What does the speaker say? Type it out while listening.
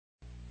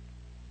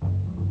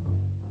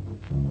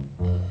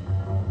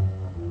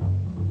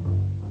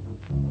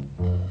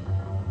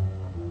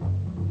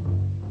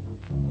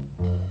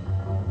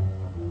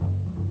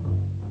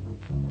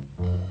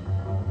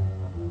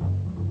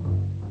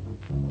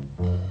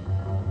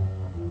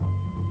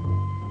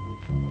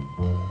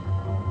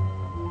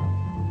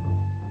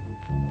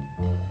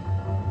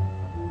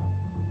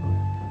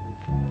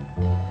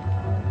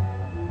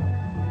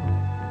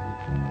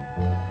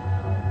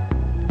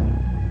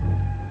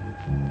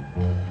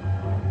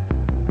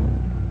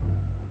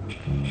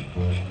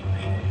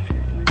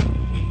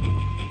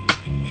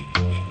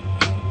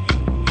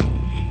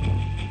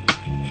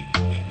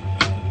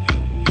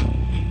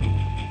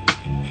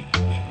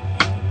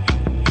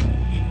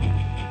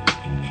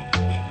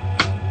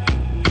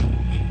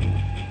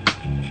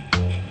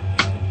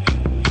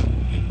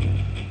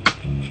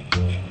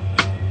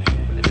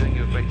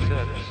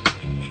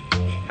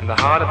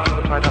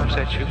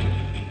upsets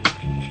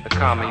you, the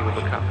calmer you will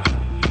become.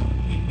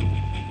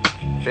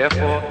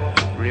 Therefore,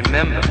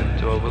 remember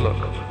to overlook,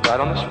 right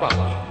on the spot,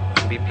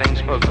 and be plain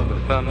spoken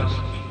with firmness,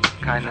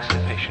 kindness,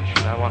 and patience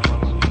from now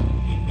onwards.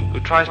 Who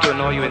tries to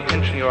annoy you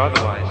intentionally or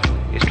otherwise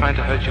is trying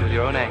to hurt you with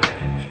your own anger.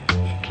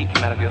 Keep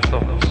them out of your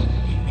thoughts.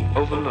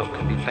 Overlook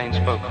and be plain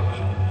spoken.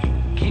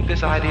 Keep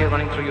this idea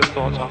running through your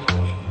thoughts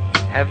often.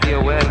 Have the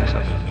awareness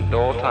of it at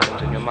all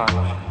times in your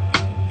mind.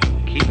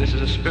 Keep this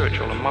as a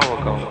spiritual and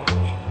moral goal.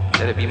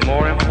 Let it be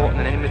more important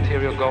than any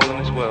material goal in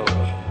this world,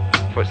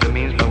 for it's the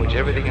means by which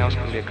everything else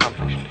can be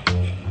accomplished.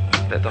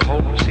 Let the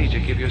whole procedure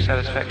give you a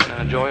satisfaction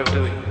and a joy of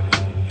doing,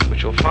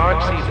 which will far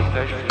exceed the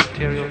pleasure of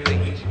material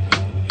things.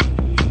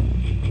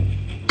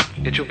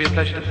 It shall be a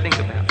pleasure to think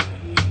about,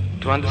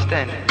 to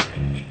understand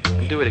it,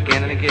 and do it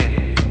again and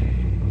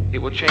again. It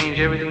will change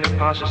everything that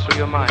passes through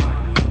your mind,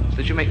 so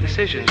that you make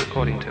decisions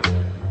according to it.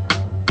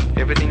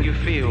 Everything you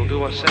feel,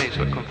 do or say,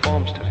 so it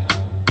conforms to it.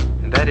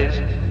 And that is,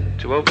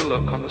 to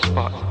overlook on the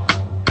spot,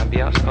 and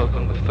be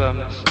outspoken with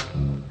firmness,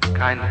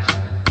 kindness,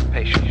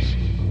 patience.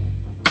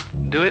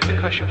 Do it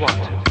because you want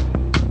to,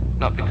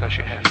 not because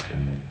you have to.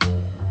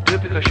 Do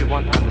it because you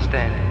want to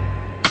understand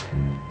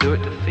it. Do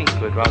it to think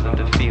good rather than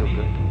to feel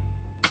good.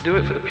 Do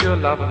it for the pure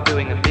love of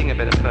doing and being a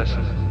better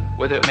person,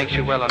 whether it makes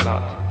you well or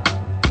not.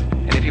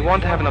 And if you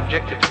want to have an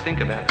objective to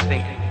think about,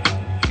 think,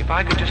 if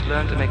I could just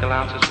learn to make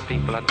allowances for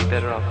people, I'd be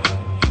better off.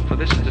 For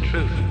this is the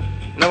truth.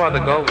 No other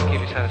goal will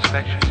give you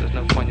satisfaction, so there's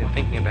no point in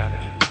thinking about it.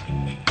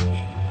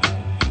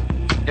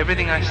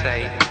 Everything I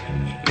say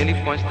merely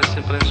points to the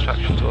simple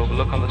instruction to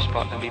overlook on the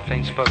spot and be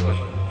plain spoken,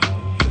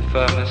 with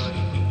firmness,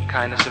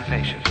 kindness, and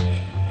patience.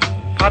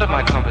 Part of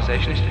my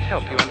conversation is to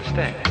help you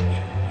understand.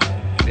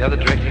 The other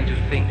directing you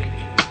to think,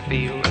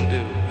 feel, and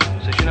do,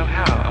 so that you know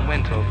how and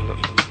when to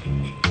overlook.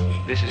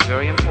 This is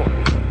very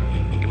important.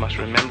 You must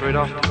remember it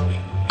often.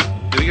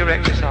 Do your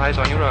exercise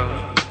on your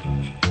own,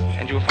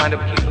 and you will find it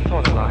will keep the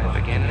thought alive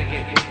again and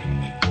again.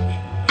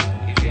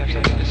 If you have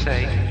something to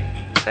say,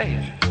 say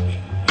it.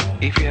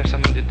 If you have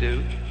something to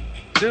do,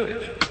 do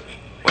it.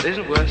 What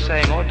isn't worth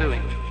saying or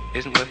doing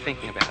isn't worth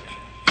thinking about.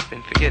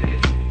 Then forget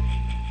it.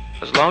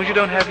 As long as you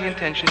don't have the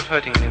intention of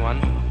hurting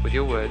anyone with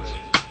your words,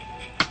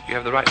 you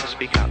have the right to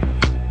speak up.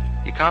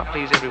 You can't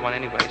please everyone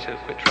anyway, so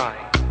quit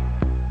trying.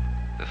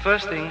 The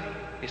first thing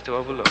is to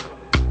overlook.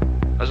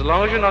 As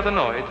long as you're not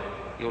annoyed,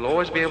 you'll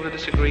always be able to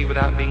disagree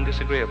without being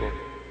disagreeable.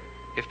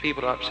 If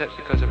people are upset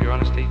because of your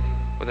honesty,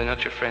 well, they're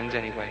not your friends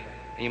anyway,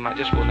 and you might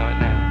just well know it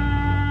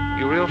now.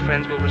 Your real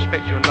friends will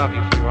respect you and love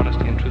you for your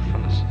honesty and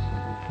truthfulness.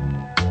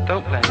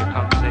 Don't plan your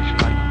conversation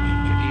like,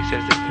 if he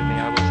says this to me,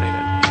 I will say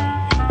that to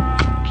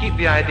him. Keep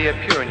the idea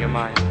pure in your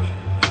mind.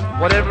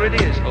 Whatever it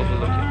is,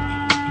 overlook it.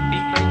 Be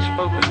plain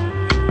spoken,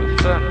 with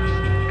firmness,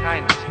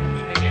 kindness,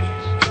 and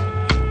patience.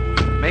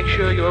 Make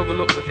sure you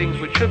overlook the things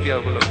which should be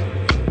overlooked,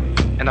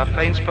 and are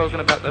plain spoken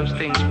about those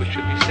things which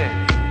should be said.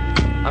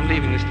 I'm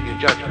leaving this to your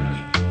judgment.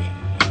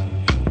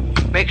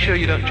 Make sure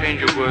you don't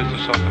change your words to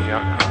soften the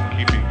outcome,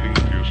 keeping things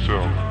to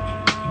yourself,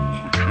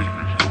 which should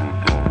be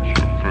settled down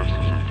so it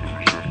festers into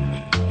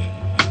resentment.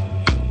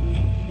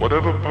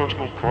 Whatever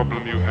personal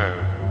problem you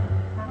have,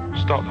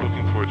 stop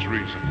looking for its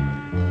reason.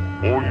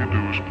 All you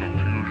do is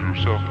confuse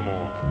yourself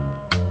more.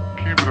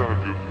 Keep it out of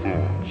your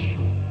thoughts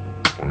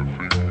by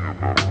thinking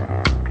about what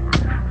I'm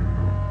teaching.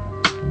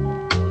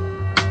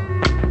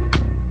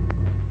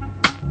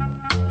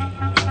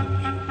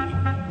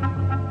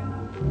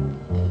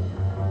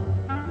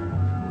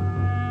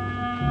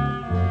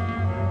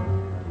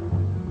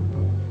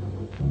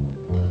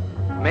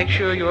 Make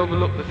sure you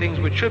overlook the things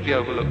which should be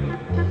overlooked,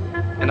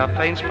 and are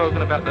plain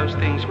spoken about those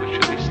things which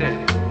should be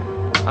said.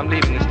 I'm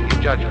leaving this to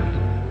your judgment.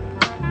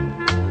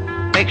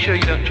 Make sure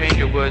you don't change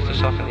your words to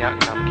soften the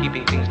outcome,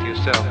 keeping things to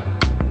yourself,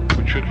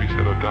 which should be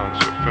settled down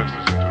so it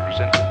festers into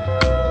resentment.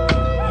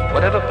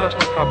 Whatever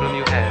personal problem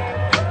you have,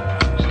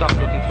 stop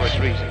looking for its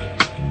reason.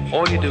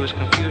 All you do is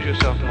confuse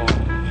yourself more.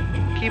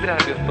 Keep it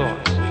out of your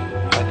thoughts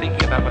by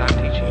thinking about what I'm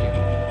teaching you.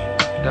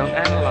 Don't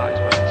analyze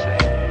what I say.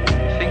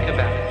 Think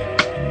about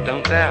it.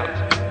 Don't doubt.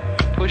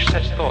 Push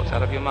such thoughts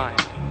out of your mind.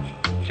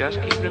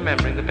 Just keep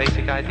remembering the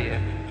basic idea,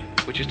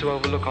 which is to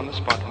overlook on the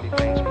spot and be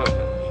plain spoken.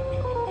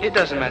 It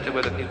doesn't matter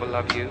whether people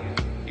love you,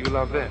 you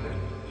love them.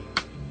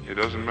 It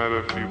doesn't matter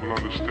if people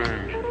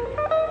understand you, you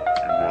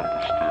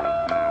understand them.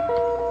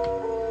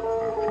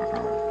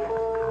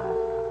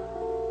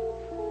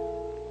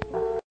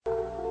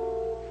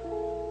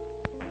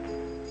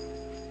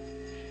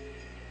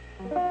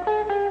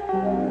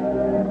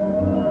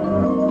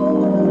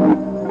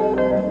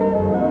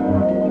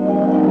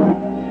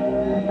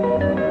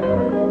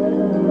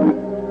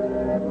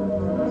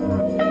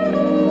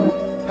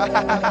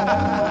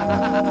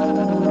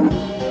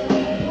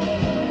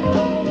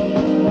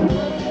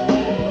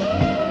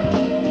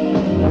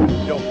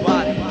 Your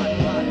body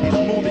is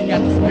moving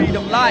at the speed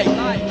of light.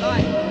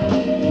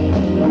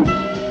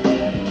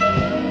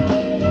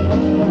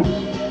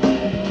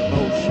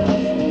 Motion.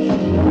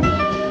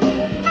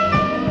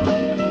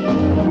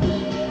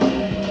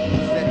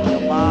 Setting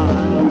your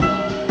mind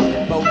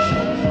in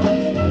motion.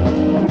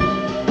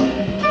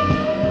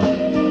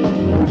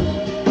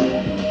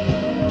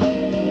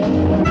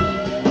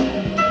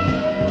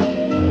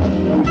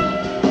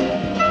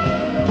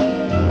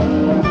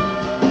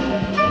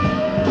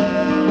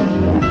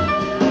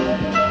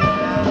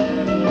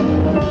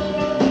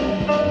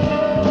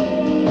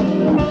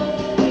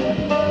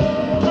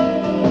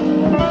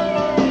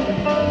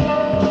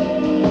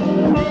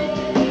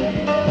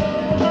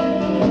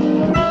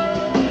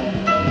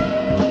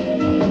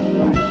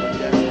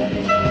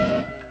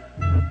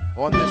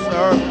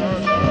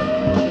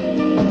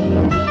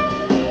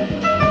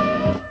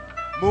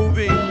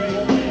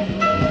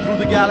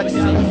 galaxy.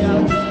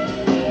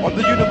 On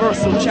the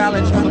universal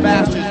challenge for the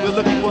masters, we're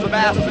looking for the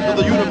masters of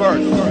the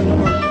universe.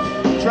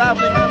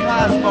 Traveling the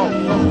cosmos.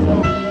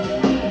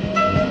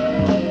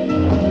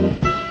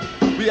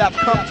 We have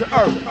come to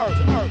Earth.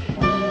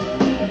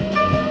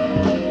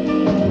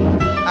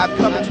 I've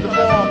come into the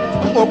form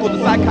of Orko, the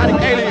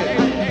psychotic alien.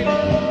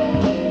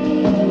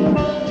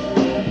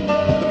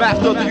 The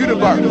master of the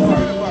universe.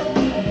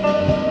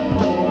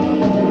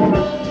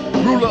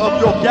 Ruler of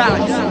your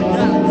galaxy.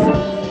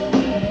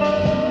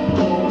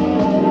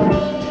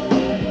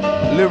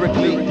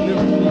 Lyrically.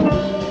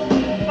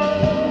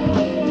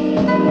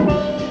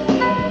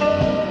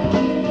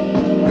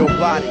 Your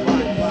body.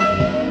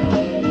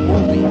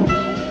 Moving.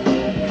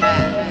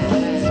 Pass.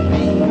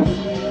 Speed.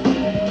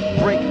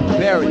 Break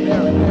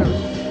barrier.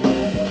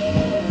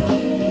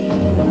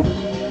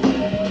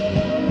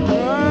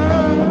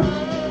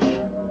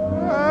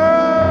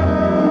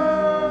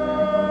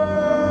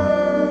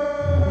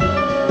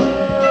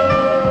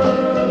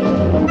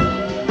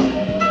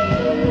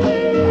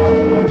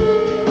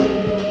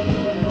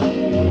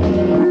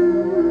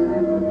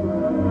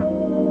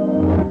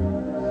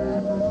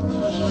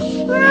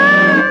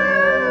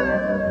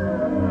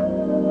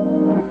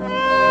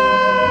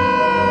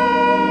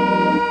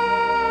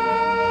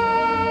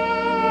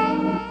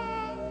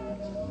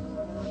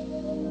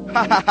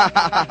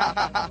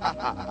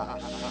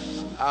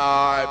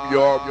 I'm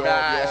your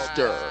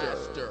master.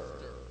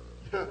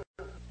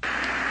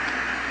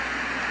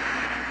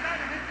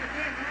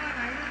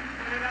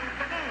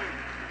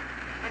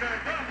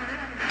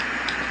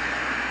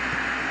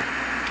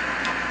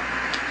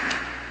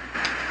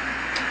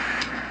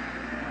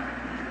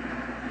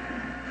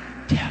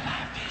 Tel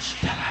Lie Vision.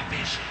 Tel Lie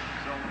Vision.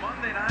 So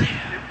Monday night, it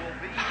will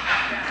be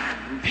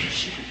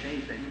Vision. You can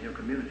change things in your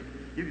community.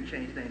 You can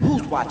change things.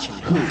 Who's watching?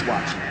 Who's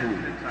watching who?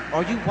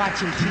 Are you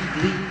watching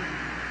TV?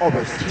 Or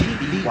is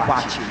TV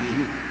watching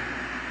you?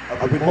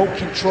 A remote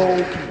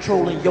control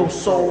controlling your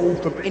soul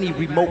from any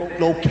remote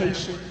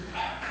location?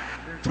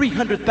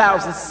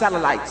 300,000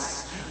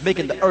 satellites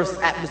making the Earth's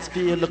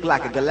atmosphere look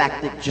like a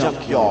galactic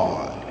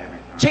junkyard.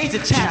 Change the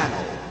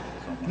channel.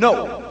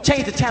 No,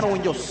 change the channel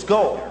in your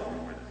skull.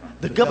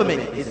 The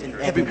government is in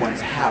everyone's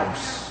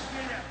house,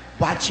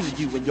 watching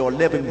you in your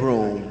living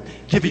room,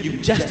 giving you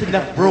just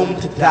enough room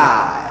to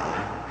die.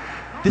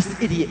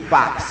 This idiot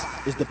box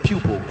is the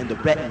pupil in the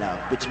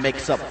retina which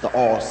makes up the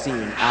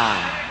all-seeing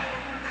eye.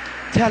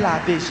 Tel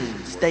Lie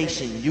Vision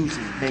station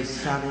using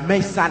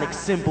Masonic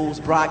symbols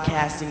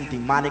broadcasting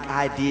demonic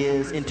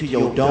ideas into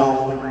your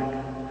dome.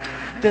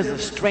 There's a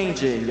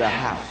stranger in your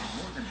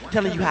house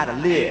telling you how to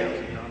live,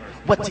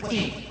 what to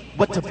eat,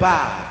 what to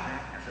buy.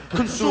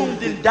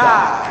 Consumed and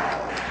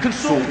die,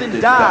 consumed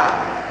and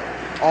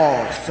die.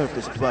 All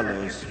surface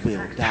dwellers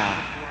will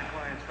die.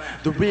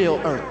 The real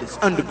Earth is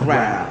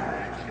underground,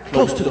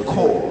 close to the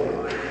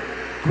core.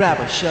 Grab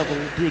a shovel,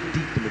 dig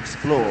deep and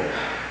explore.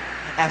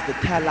 As the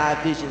Tel Lie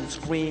Vision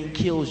screen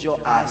kills your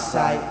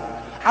eyesight,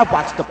 I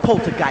watch the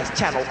Poltergeist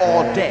channel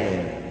all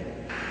day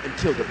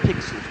until the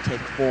pixels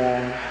take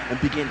form and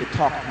begin to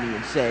talk to me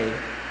and say,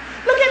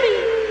 "Look at me,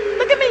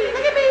 look at me,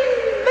 look at me,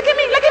 look at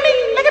me, look at me,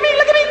 look at me,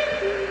 look at me."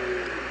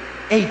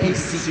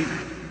 ABC,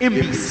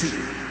 NBC,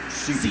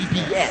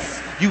 CBS,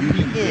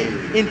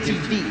 UPN,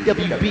 NTV,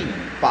 WB,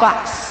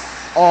 Fox,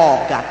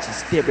 all got you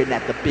staring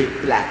at the big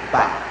black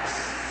box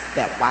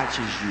that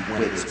watches you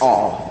when it's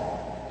off.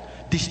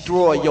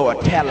 Destroy your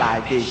Tel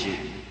Lie Vision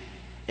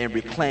and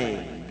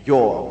reclaim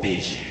your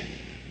vision.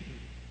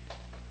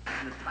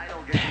 The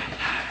title gets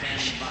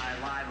vision. By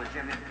live with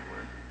Jimmy.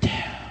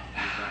 Tel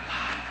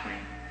Lie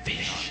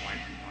Vision.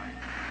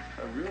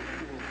 A real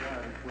evil guy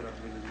is what I'm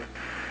really looking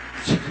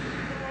for.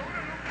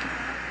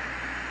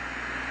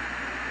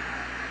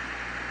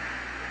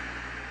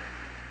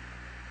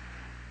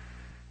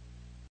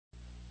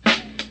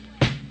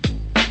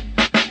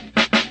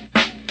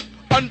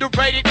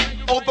 Underrated,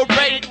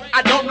 overrated,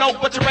 I don't know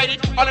what you rated.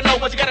 All I know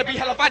is you gotta be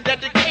hella fine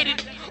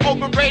dedicated.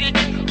 Overrated,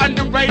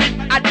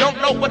 underrated, I don't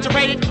know what you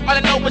rated. All I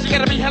know is you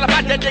gotta be hella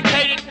fine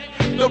dedicated.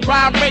 The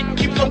rhyme rate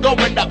keeps on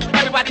going up.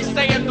 Everybody's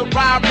saying the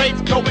rhyme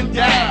rate's going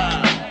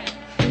down.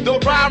 The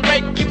rhyme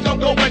rate keeps on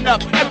going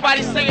up.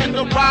 Everybody's saying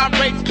the rhyme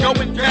rate's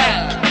going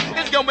down.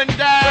 It's going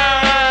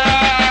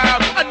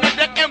down.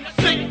 Another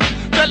MC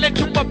fell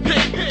into a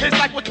pit. It's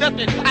like with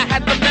nothing. I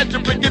had to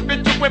measure and give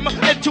it to him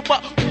into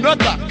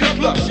another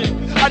conclusion.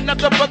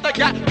 Another brother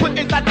got put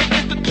inside the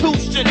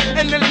institution.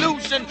 An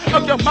illusion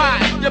of your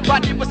mind. Your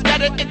body was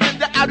scattered into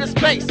the outer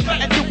space.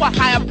 Into a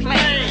higher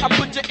plane. I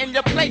put you in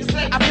your place.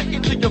 I put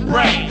into your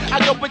brain. I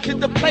go into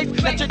the place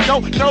that you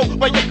don't know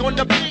where you're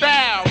gonna be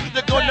found.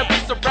 You're gonna be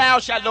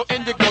surrounded, shallow,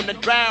 and you're gonna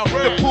drown.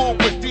 The pool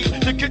was deep,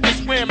 you couldn't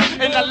swim.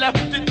 And I left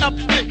it up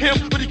to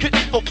him, but he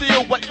couldn't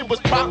fulfill what it was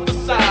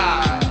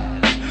prophesied.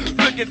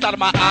 Look inside of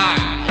my eyes,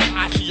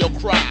 I see your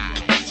cries.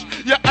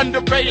 You're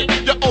underrated,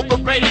 you're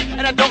overrated,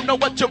 and I don't know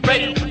what you're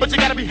rated. But you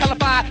gotta be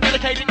hellified,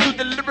 dedicated to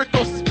the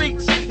lyrical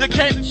speech. You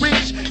can't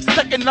reach,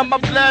 sucking on my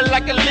blood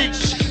like a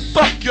leech.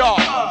 Fuck y'all.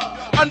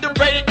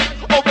 Underrated,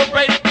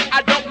 overrated,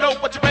 I don't know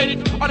what you're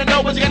rated. All I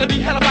know is you gotta be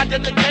hellified,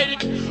 dedicated.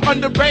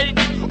 underrated,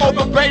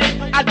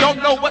 overrated. I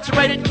don't know what's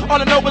rated.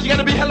 All I know is you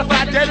gotta be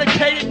hellified,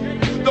 dedicated.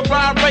 The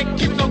rhyme rate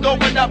keeps on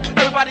going up.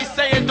 Everybody's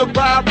saying the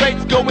rhyme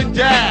rate's going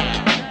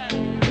down.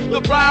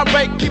 The rhyme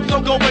rate keeps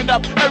on going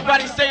up.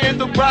 Everybody's saying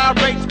the rhyme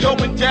rate's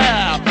going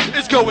down.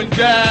 It's going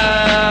down.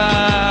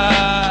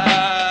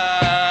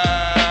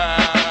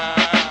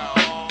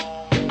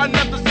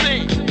 Another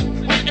scene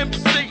with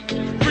MC,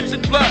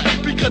 preaching blood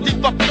because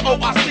he fucked the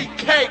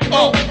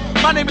O-I-C-K-O.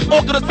 My name is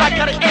Orko, the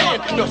psychotic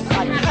alien. Your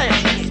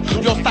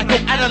psychiatrist, your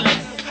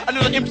psychoanalyst.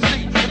 Another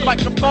MC with a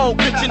microphone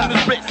pitching in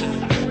his wrist.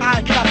 I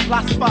ain't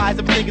classifies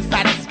everything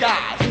inside the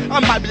sky. I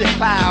might be a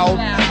cloud,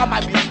 I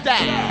might be a star,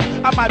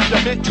 I might be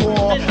a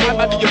mentor, I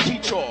might be your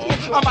teacher,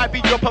 I might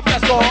be your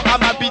professor, I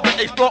might be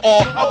the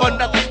explorer of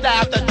another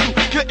style that you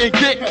couldn't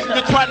get.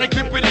 You're trying to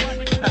get with it.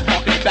 I'm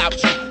talking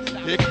about you.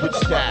 Liquid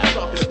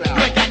style.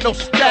 You ain't got no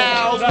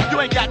styles, you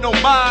ain't got no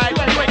mind,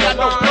 you ain't got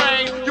no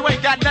brain, you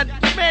ain't got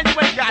nothing, man, you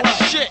ain't got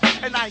shit,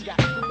 and I ain't got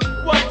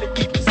what to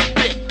even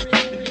spit.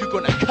 If you're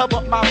gonna cover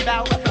up my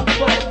mouth,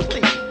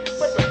 please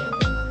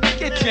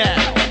get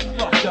down,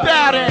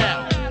 bow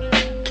down.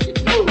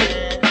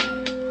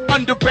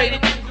 Underrated,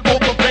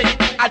 overrated,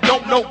 I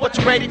don't know what's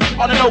rated.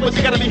 All I know is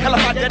you gotta be hella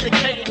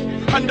dedicated.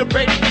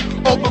 Underrated,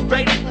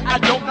 overrated, I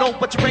don't know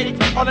what's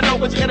rated. All I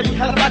know is you gotta be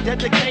hella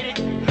dedicated.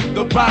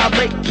 The rhyme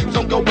rate keeps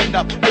on going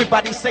up.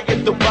 Everybody's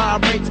saying the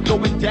rhyme rate's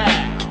going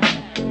down.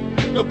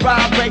 The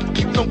rhyme rate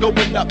keeps on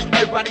going up.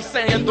 Everybody's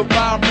saying the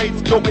rhyme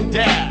rate's going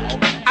down.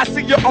 I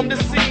see you on the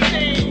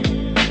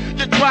scene.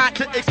 You're trying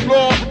to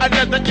explore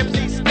another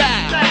MC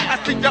style. I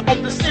see you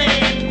on the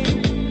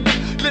scene.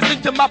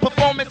 Listen to my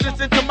performance,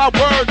 listen to my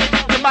words,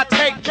 listen to my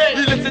take.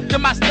 You listen to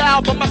my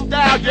style, but my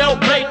style, yo,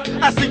 great.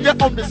 I see you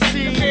on the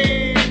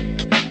scene.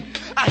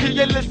 I hear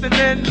you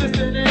listening,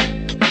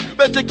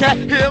 but you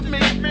can't hear me.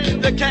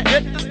 You can't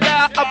hit the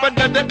style of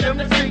another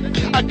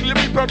MC. I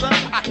clearly, brother,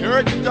 I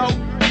heard you though.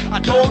 I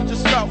told you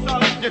so.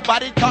 Your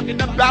body talking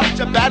about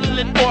you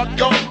battling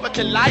Orko, but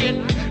you're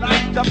lying.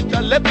 Lift up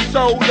your lips,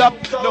 sewed up.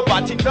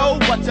 Nobody know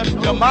what's up.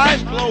 Your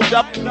mind's closed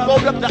up.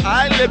 Fold up the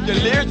eyelid. Your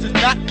lyrics is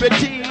not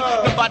pretty.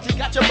 Nobody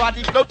got your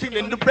body floating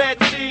in the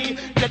Red Sea.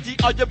 Betty,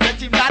 are you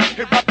Betty not?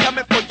 Here I'm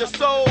coming for your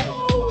soul.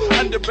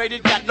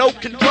 Underrated, got no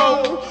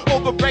control.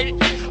 Overrated,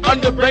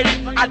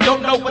 underrated. I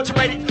don't know what's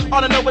rated.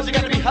 All I know is you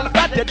gotta be hella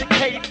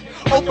dedicated.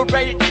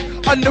 Overrated,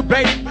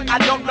 underrated. I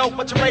don't know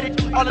what's rated.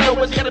 All I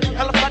know is you gotta be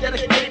hella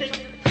dedicated.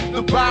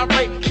 The rhyme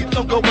rate keeps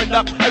on going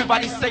up.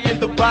 Everybody's saying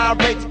the rhyme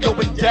rate's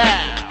going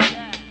down.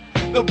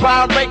 The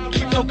rhyme rate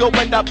keeps on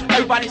going up.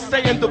 Everybody's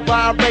saying the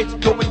rhyme rate's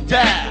going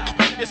down.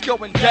 It's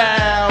going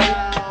down.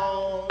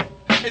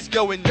 It's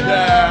going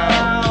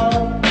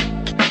down.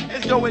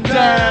 It's going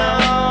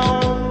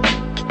down.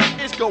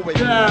 It's going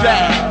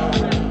down.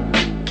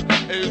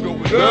 It's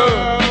going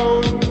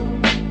down.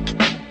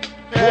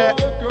 Yeah.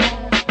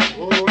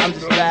 I'm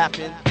just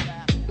laughing.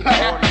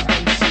 All these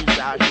MCs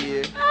out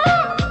here.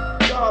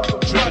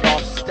 Tripping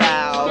off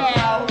style,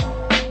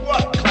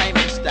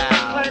 claiming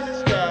style.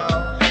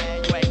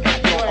 Man, you ain't got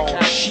your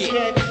own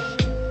shit.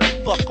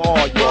 Fuck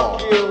all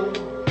y'all.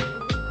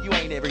 You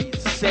ain't ever even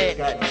said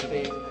nothing to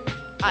me.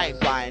 I ain't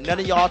buying none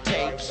of y'all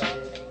tapes.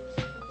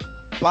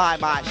 Buy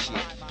my shit.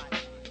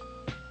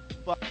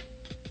 Fuck.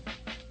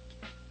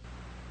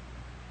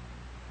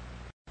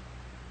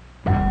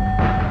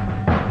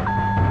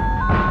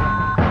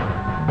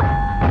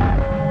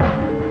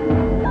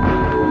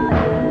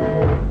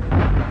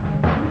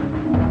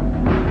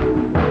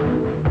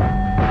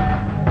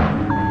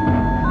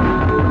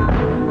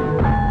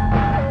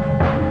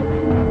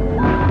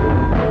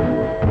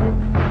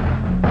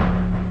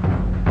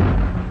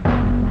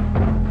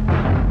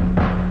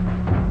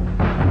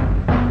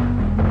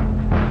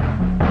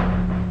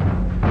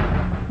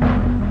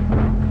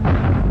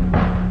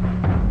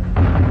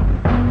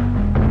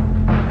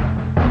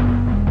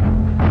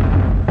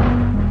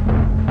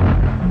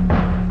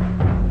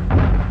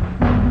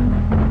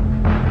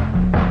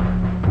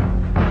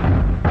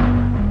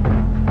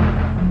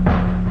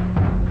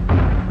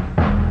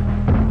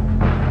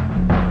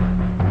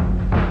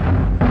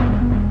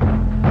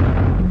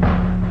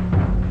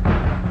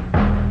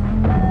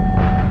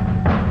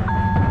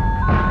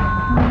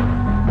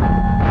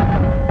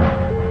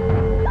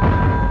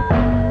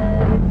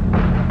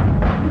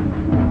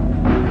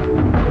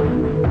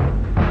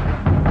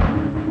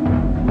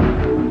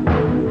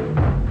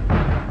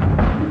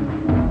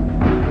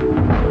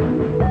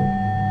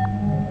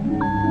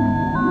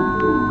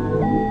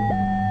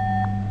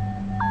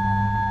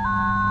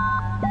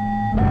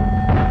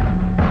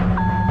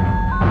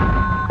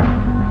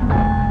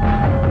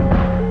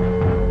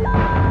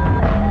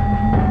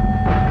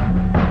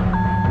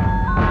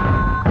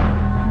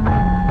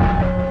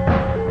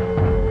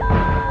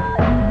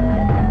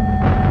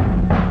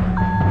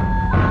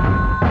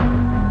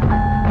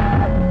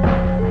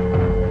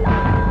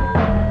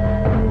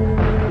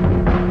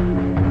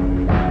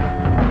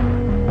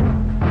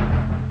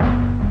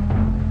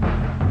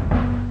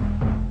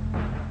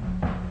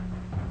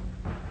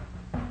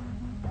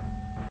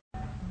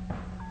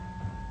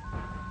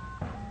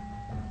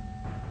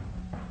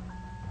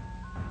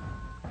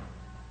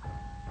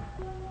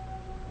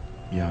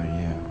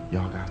 Yeah.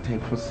 Y'all got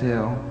tape for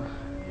sale?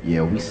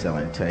 Yeah, we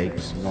selling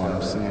tapes. You know what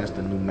I'm saying? It's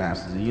the new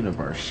Masters of the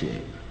Universe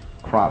shit.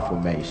 Crop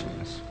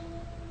formations.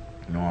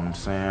 You know what I'm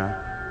saying?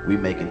 We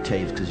making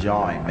tapes cause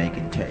y'all ain't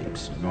making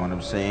tapes. You know what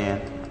I'm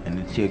saying? And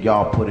until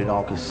y'all put it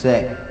on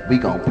cassette, we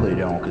gon' put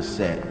it on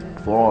cassette.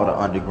 For all the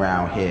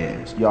underground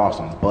heads, y'all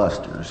some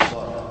busters.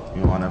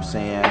 You know what I'm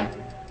saying?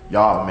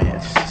 Y'all,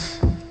 man,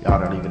 y'all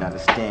don't even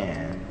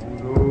understand.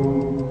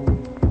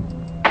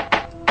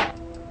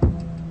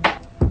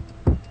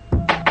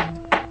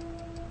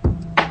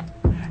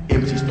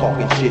 MC's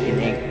talking shit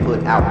and ain't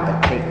put out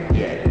a tape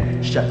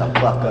yet. Shut the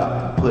fuck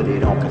up and put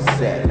it on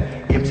cassette.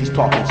 MC's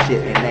talking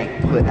shit and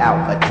ain't put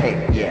out a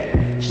tape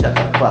yet. Shut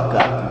the fuck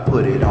up and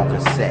put it on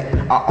cassette.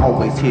 I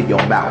always hear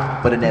your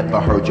mouth, but I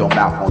never heard your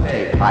mouth on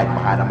tape. Hiding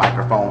behind a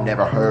microphone,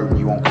 never heard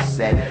you on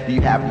cassette. Do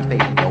you have any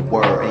faith in your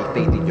word, any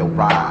faith in your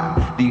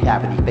rhyme? Do you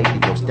have any faith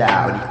in your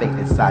style, any faith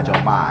inside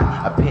your mind?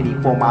 A penny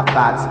for my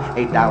thoughts,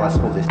 $8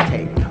 for this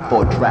tape.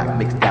 For a track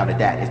mixed down to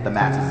that, it's the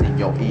masses in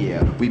your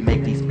ear. We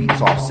make these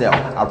beats ourselves.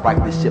 I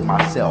write this shit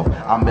myself.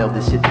 I mail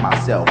this shit to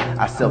myself.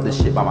 I sell this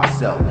shit by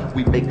myself.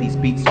 We make these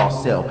beats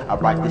ourselves. I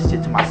write this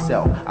shit to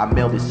myself. I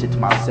mail this shit to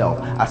myself.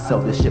 I sell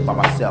this shit by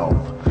myself.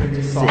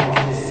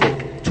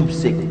 Sick, too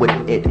sick with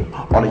it.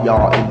 All of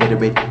y'all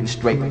illiterate and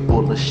straight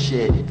full of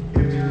shit.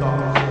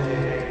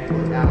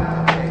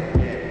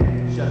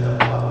 Shut the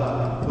fuck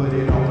up, put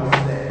it on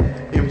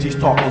cassette. MG's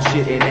talking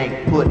shit and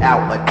ain't put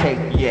out a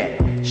tape yet.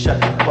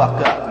 Shut the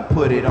fuck up and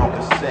put it on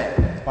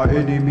cassette. By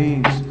any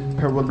means,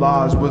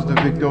 paralyzed was the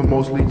victim,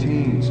 mostly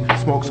teens.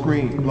 Smoke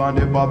screen,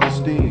 blinded by the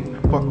steam.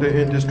 Fuck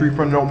the industry,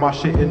 front on my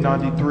shit in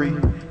 93.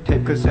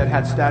 Tape cassette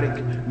had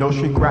static, no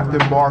shrink wrapped in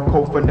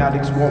barcode.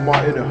 Fanatics want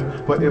my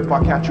inner, but if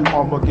I catch you,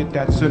 I'ma get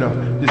that sinner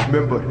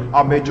dismembered.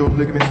 I made your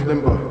ligaments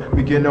limber.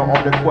 Beginner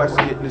on the quest,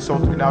 getting his soul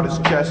taken out his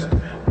chest.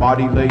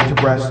 Body laid to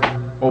rest.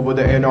 Over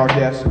the NR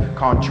desk,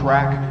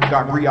 contract.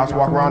 Got griots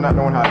walk around not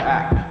knowing how to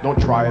act. Don't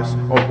try us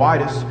or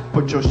bite us,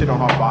 put your shit on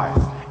her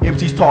bias.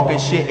 MC's talking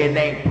shit and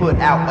ain't put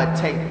out a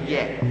tape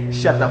yet.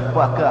 Shut the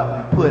fuck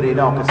up and put it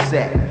on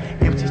cassette.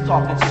 MC's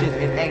talking shit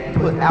and ain't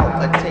put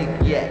out a tape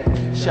yet.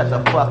 Shut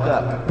the fuck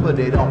up and put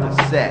it on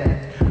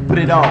cassette. Put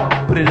it on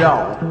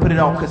cassette. Put it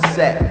on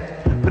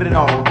cassette. Put it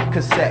on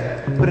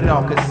cassette. Put it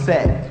on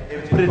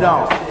cassette. Put it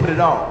on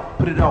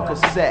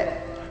cassette.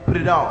 Put it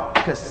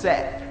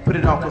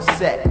on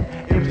cassette.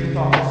 MC's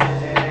talking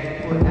shit and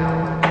ain't put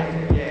out a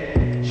tape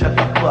yet. Shut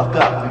the fuck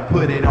up and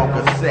put it on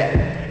cassette.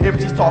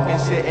 MC's talking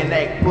shit and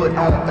ain't put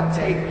on a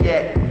tape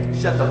yet.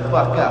 Shut the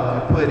fuck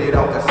up and put it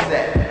on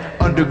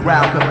cassette.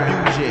 Underground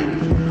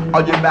confusion.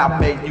 All your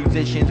mouth-made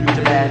musicians use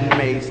a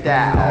man-made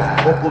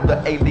style. Vocal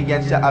the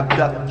aliens shall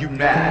abduct you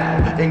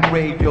now.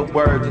 Engrave your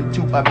words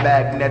into a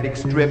magnetic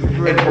strip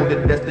and hold the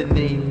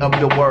destiny of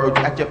your words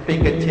at your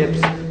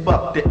fingertips.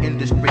 Fuck the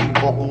industry,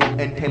 vocal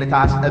and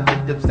tailor-tosh,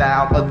 addictive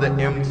sound of the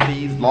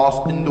MCs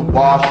lost in the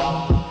wash.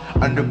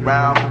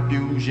 Underground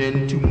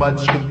confusion, too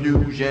much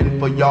confusion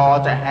for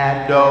y'all to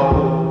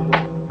handle.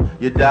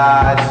 You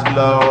died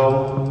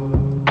slow.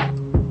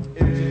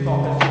 MC's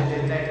talking shit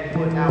and ain't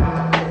put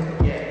out a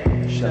tape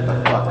yet. Shut the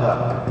fuck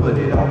up and put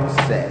it on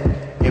cassette.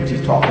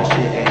 MC's talking shit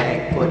and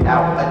ain't put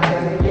out a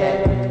tape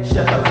yet.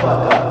 Shut the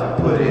fuck up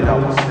and put it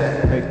on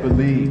cassette. Make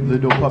believe,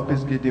 little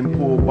puppets getting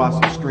pulled by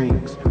some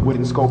strings.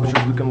 Wooden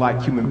sculptures looking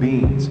like human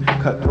beings.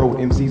 Cutthroat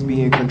MCs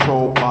being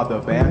controlled by the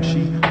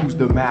banshee. Who's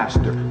the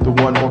master? The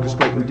one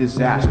orchestrating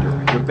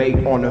disaster. Your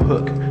bait on the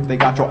hook. They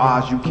got your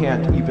eyes, you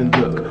can't even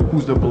look.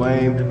 Who's to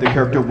blame? The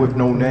character with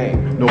no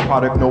name. No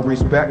product, no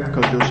respect,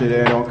 cause your shit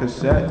ain't on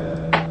cassette.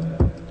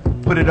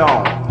 Put it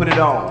on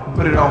cassette.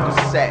 Put it on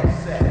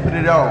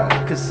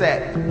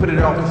cassette. Put it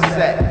on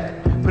cassette.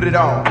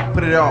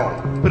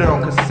 Put it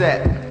on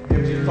cassette.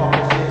 MC's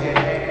talking shit and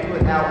ain't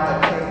put out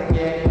a tape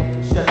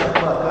yet. Shut the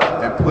fuck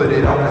up and put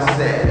it on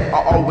cassette. I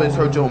always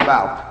heard your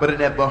mouth, but I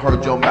never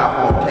heard your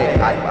mouth on tape.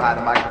 Hiding behind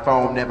the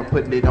microphone, never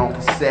putting it on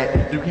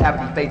cassette. Do you have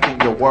any faith in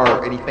your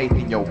word, any faith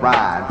in your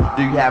rhyme?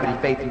 Do you have any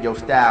faith in your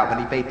style,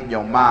 any faith in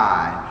your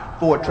mind?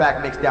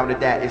 4-track mixed down to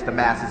that, it's the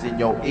masses in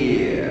your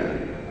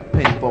ear. A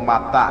penny for my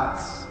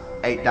thoughts,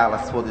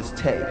 $8 for this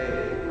tape.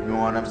 You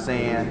know what I'm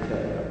saying?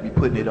 We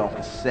putting it on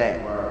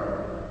cassette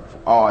for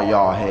all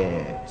y'all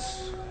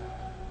heads.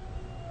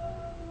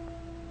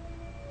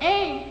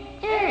 Hey,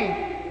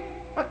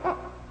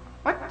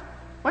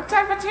 what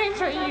type of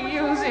tapes are you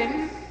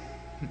using?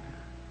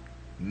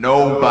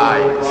 No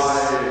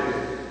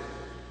bites.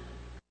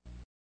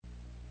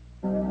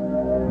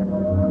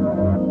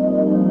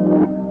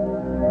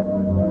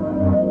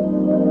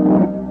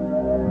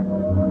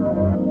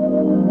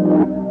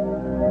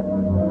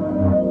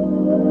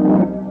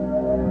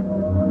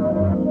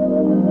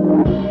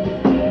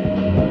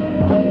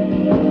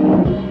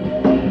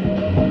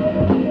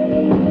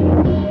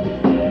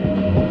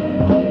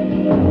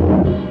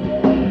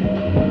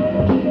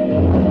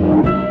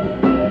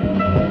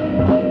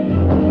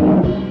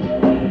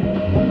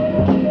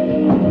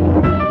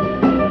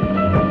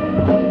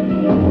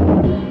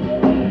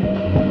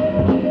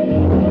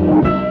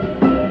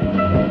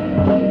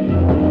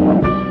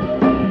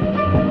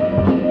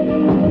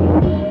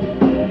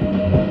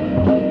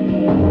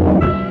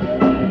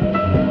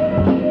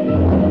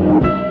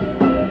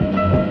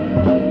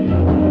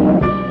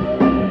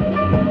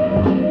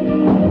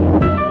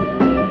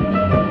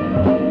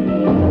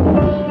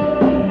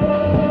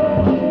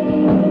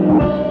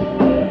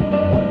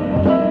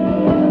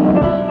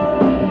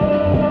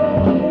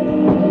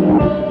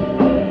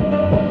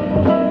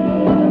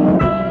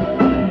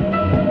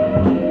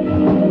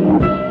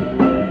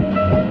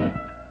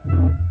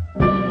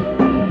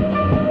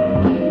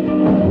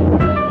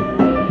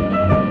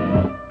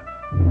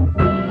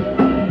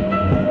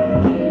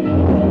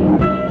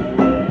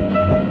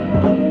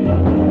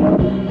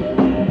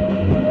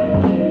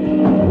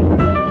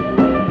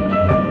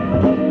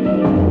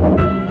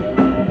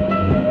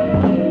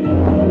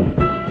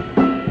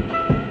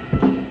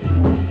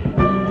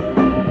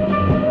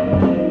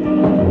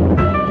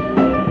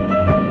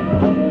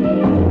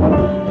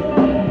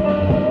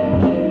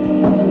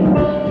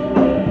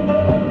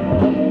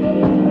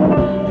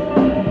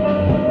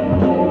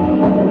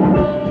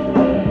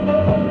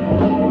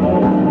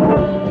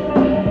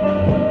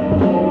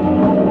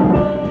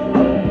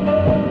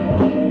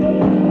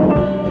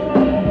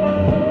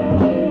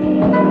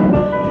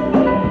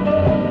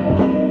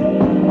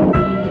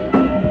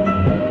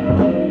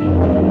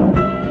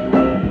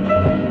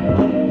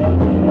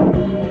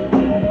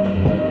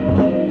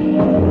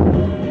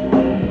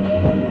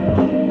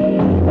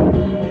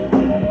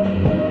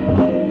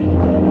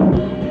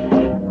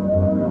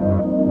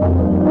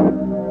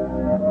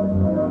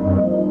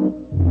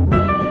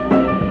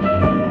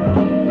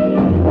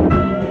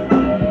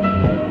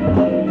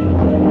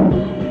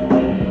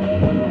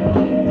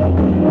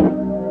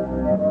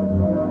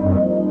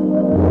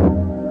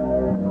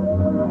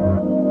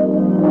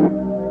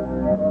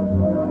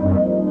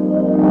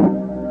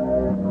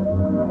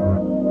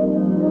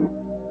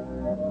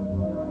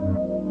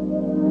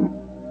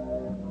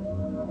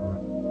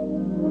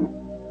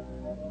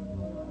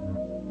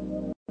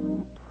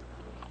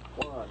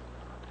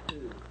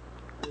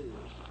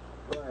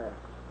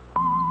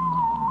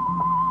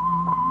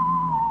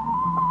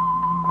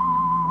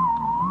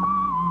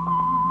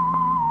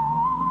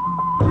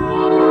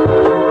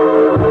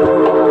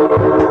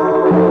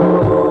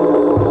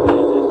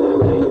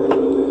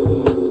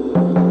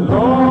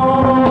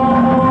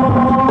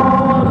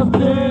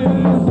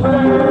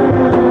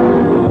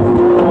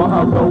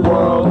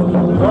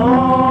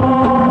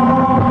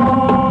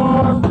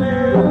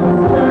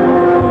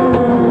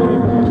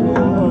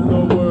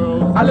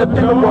 I live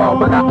in the world,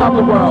 but not of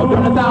the world.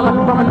 Doing the sound like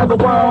I'm from another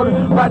world.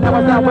 Right now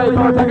I sound way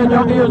more attacking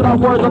your ears off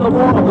words of the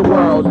war of the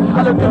world.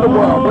 I live in the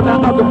world, but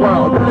not of the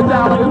world. Doing the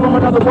sound like I'm from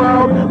another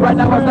world. Right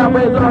now I sound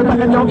way more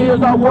attacking your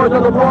ears off words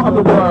of the war of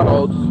the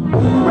world.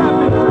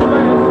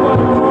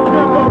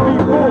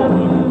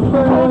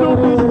 Total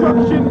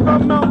destruction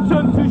from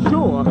mountain to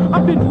shore.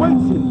 I've been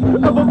waiting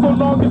ever so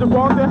long. Is it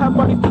wrong to have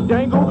bodies to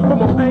dangle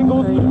from all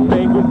angles?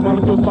 Angles,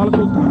 molecules, follow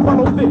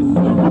this.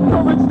 With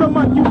courage, the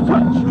mic you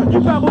touch. You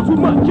babble too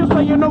much, you're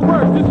saying no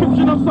words.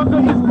 Description of sucker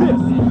is this.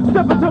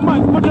 Step into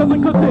mic, but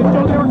doesn't consist.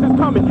 Your lyrics is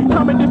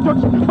common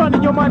destruction.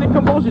 Finding your mind in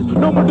convulsions.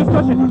 No more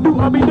discussion, do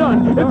I be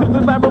done? Into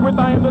this labyrinth,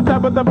 I am the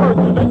Sabbath of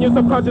earth. And your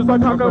subconscious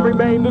like how can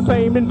remain the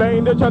same in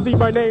vain. The chanty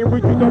by name,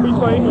 retreat don't be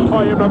slain.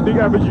 I am not the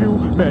average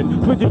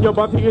human. Splitting your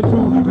body into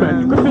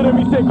men. Consider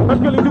me sick, I'm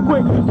killing too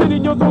quick.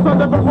 Sending your souls out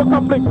there for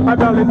conflict. I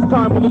balance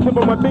time with the tip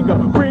of my finger.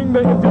 Bring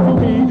the empty to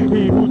me.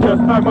 He who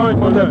tests I mind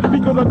for less.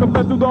 Because I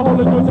confess to the whole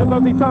of your test, I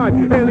see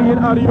time. Alien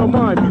out of your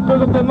mind.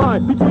 There's a thin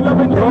line between love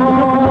and hate. War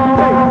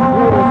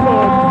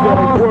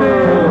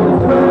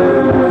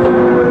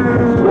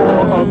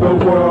of the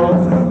world.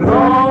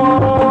 War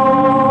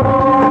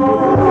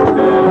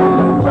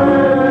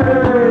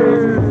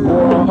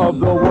of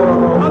the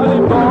world. I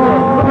live in the world.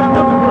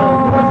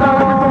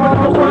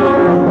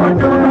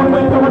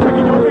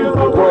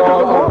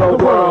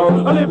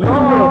 I live in the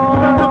world,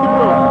 not of the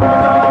world.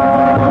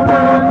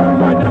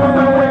 Right now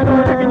I'm way to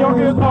taking your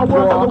ears off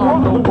world of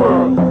the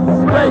world.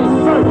 Space,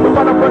 we're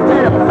on a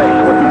frontier.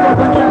 Face what you got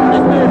to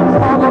understand.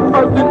 All of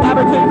earth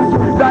inhabitants,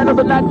 dying of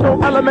the natural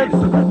elements.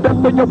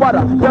 Depth in your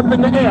water, depth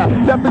in the air,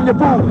 depth in your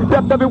food,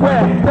 depth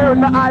everywhere. Stare in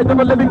the eyes of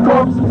a living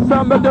corpse.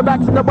 Some of their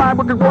backs in the mind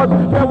with rewards.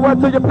 Farewell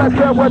to your flesh,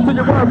 farewell to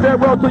your worm,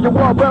 farewell to your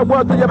war,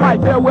 farewell to your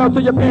might, farewell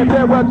to your pen,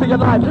 farewell to your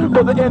life.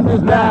 For the end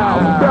is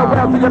now.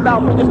 Farewell to your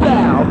mouth and your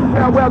style.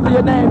 Farewell to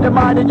your name, your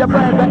mind and your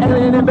friend. The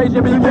alien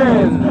invasion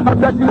begins.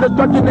 Abduction,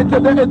 destruction until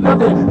there is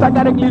nothing.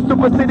 Psychotically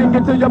superseding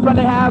into your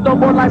bloody hands. No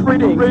more life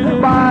reading.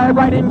 My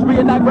writings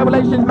reenact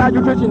revelations,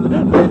 malnutrition,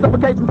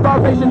 suffocation,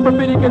 starvation,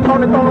 forbidding and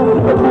tonal.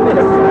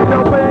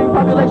 No paying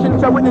population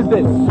shall witness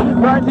this.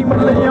 19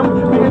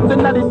 millennium begins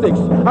in 96.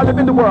 I live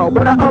in the world,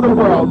 but not other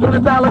world. Do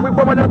the sound like we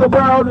from another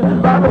world.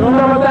 Bible slow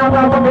down,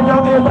 I'm fucking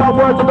your ears all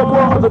words of the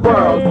war of the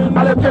world.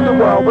 I live in the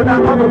world, but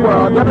not other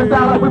world. Do the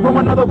sound like we from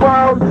another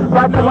world.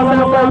 Right now I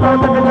sound like I'm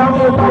fucking your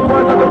ears all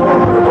words of the war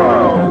of the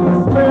world.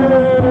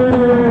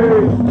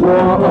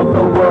 War of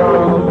the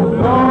world.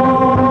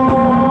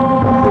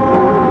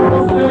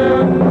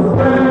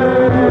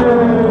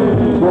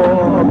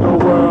 War of the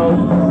world.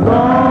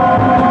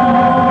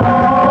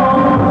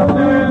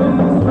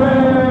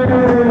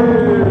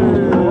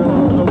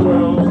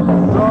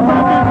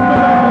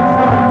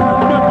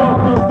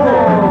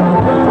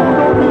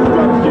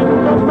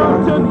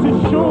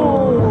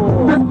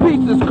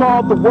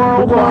 Called the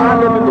world, for I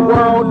live in the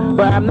world,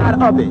 but I'm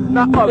not of it.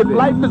 If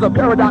life is a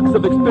paradox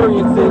of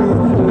experiences,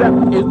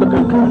 death is the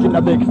conclusion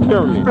of the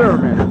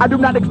experiment. I do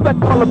not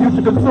expect all of you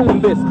to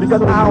consume this,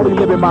 because I only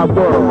live in my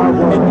world, and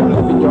you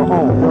live in your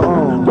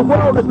own. The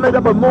world is made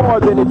up of more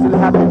than its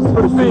inhabitants.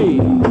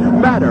 See,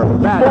 matter,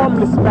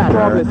 formless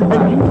matter, and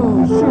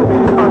you,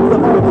 Shroomen,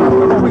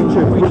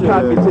 creature,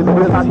 cognitive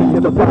ability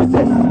of the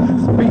process,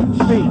 speech,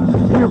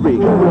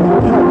 hearing,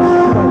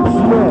 touch,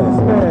 smell,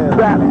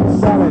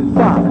 balance,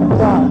 thought.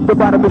 The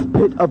bottomless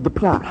pit of the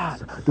plot.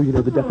 Do you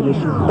know the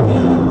definition?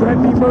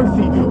 Grant me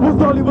mercy.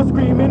 Was all he was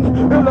screaming?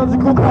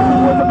 Illogical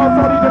consequence of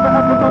outside. He never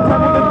asked what's on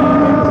top of the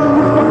demon.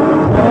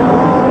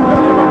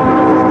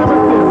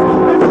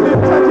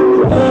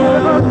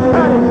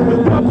 The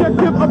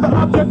objective of the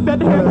object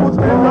that handles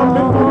mental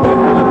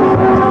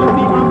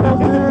mentality on that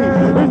entity.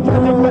 It's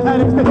tragic for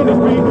addicts to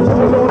industry.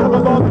 The Lord of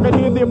us all can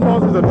hear the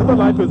applause. Another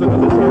life is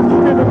another chance.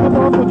 Giving the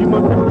thoughts what you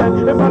must respect.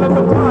 Imbalance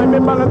of time,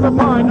 imbalance of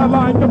mind.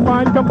 Align,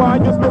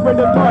 combine your spirit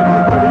and mind.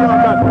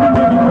 Beyond that, we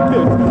give you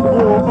this.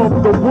 War of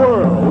the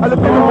world. I live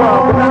in the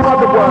world, but not of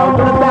the world.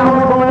 To the sound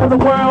we from another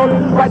world.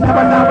 Right now,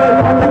 I'm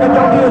thinking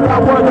your ears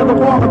are words of the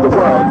war of the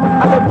world.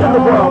 I live in the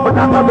world, but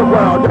not of the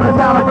world. To the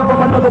sound like I'm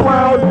from another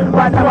world.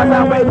 Right now, I'm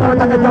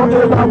thinking your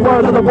ears are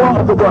words of the war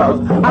of the world.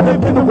 I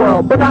live in the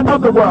world, but not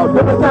of the world.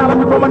 To the sound like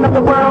I'm from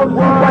another world.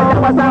 Right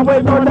now, I sound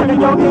way more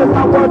thinking your ears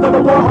are words of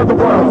the war of the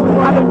world.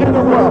 I live in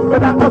the world,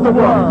 but not of the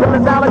world. To the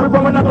sound like I'm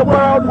from another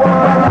world.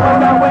 Right now, I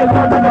sound way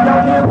more thinking your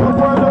ears are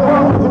words of the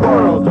war of the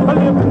world. I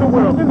live in the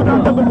world, but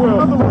not of the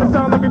world. It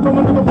sound like it's from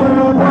another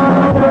world. War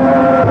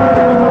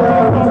of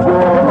the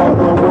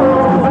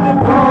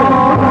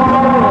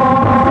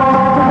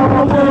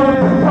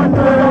world.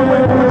 I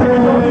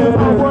live in the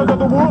world of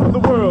the war of the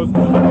world.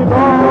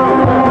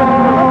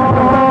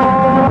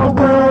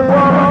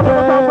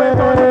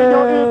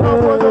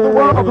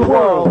 Of the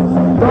world.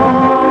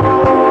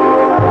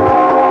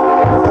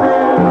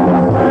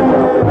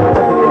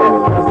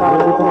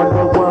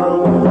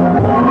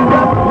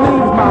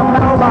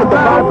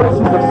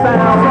 Vibrations of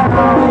sound,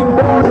 being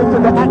born into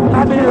the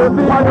atmosphere,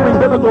 pondering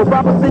biblical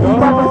prophecy,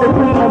 prophecy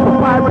written on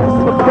papyrus,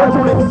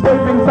 virtually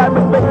escaping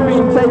cyberspace,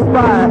 being chased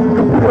by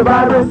computer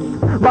virus,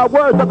 My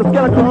words are the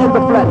skeleton in the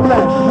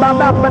flesh. My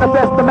mouth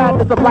manifests the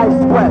madness of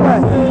life's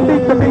quest.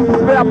 Eat the meat,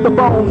 spit up the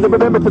bones, and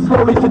remember to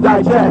slowly to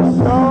digest.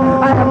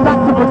 I have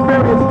not to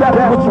experience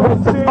death, which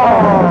awaits us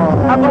all.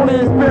 I've only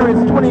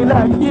experienced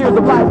 20 years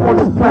of life on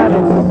this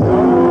planet.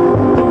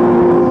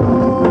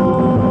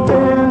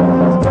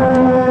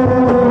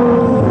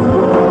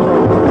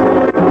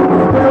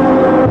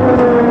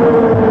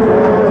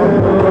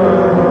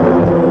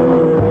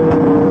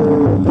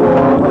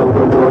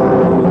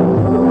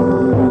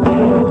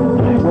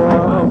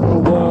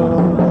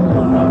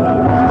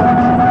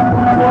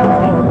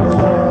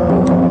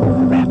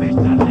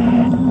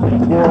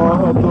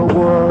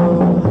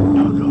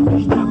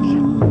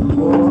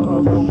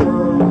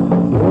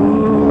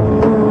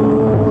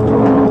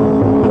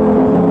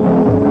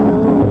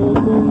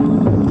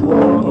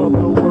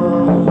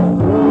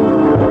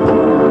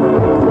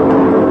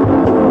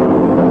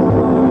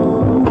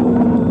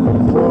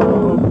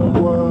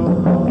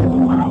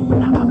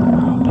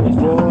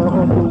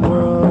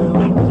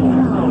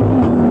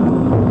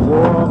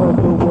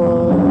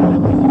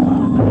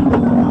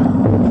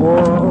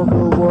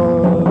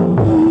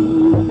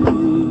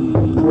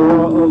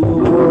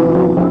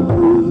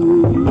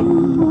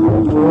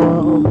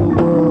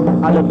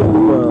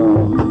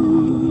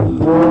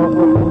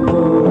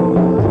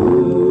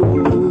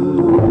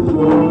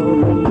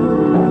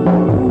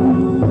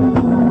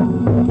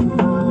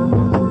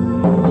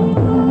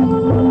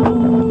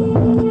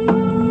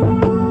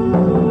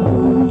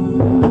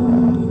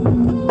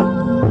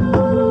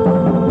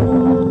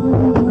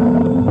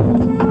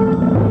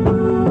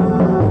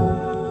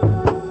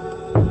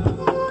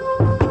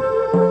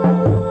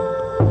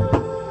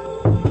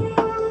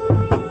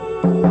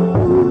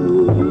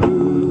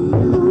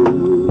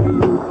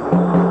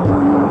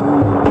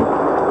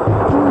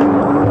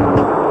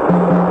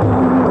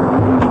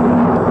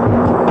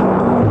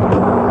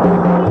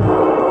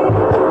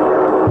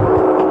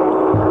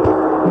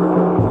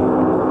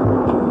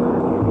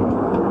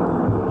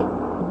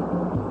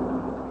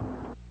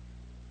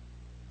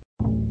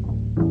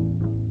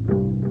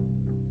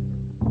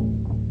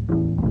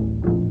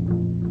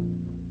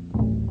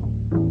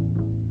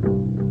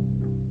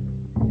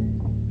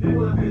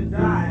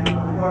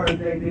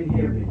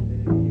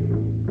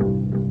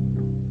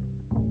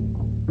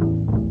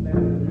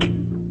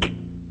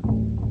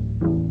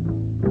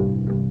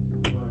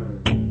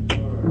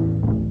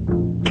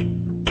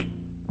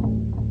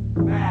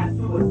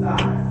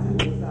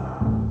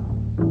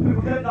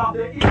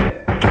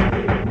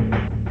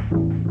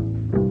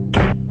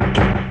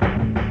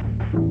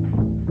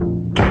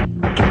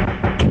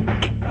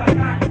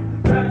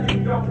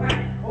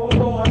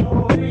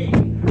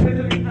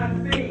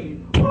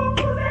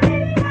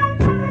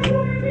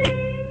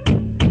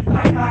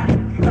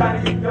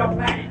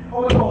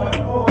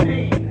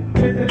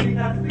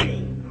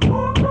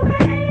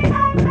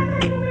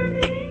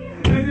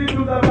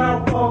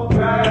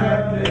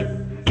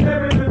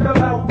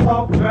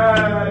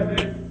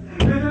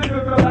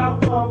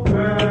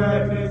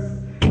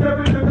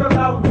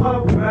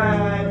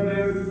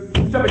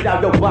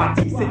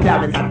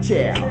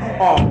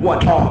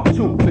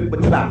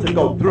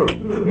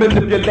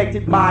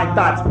 Manipulated mind,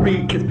 thoughts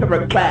read this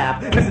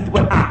paragraph. Listen to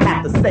what I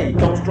have to say,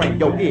 don't strain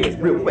your ears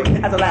real quick.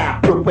 As I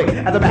laugh real quick,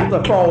 as a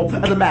master fall,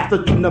 as a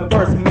master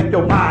universe, make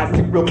your mind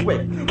sick real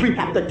quick. We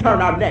have to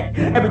turn our neck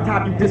every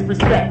time you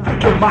disrespect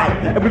your mic,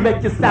 and we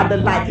make you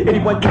sound like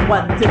anyone you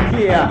want to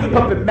hear.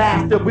 Puppet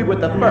master, we were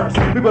the first,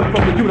 we were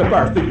from the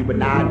universe. So you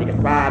and I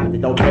niggas rhyme, and they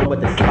don't know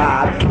what to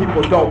spy.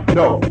 People don't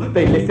know,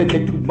 they listen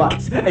to too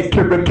much.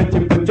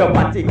 Experimenting with your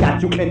body,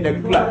 got you in the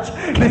clutch.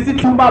 Listen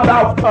to my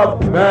mouth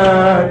of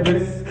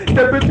madness.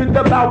 Step into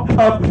the mouth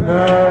of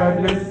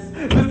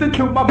madness. Listen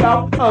to my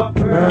mouth of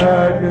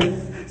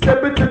madness.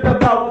 Step into the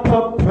mouth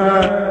of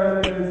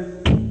madness.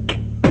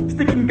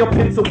 Sticking your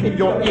pencil in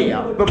your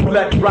ear, the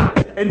blood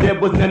dropped, and there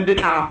was none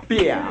that I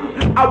fear.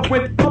 I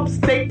went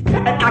upstate,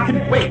 and I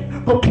can wait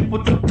for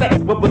people to flex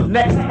what was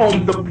next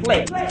on the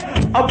plate.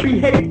 I'll be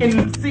headed in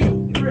the sea,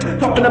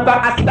 talking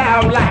about I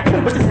sound like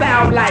what you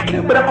sound like,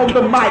 but I'm on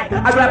the mic.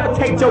 I'd rather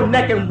take your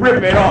neck and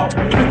rip it off.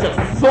 You're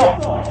just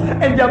soft,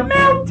 and you're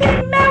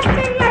melting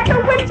like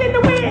a witch in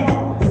the wind.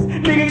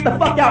 Nigga, get the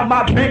fuck out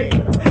my bed.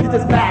 You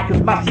just mad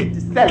cause my shit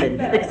is selling,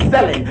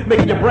 excelling,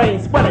 making your brain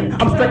swelling.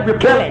 I'm straight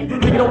rebelling,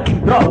 nigga, don't you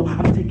know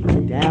I'm taking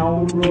you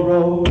down the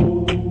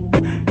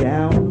road,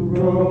 down the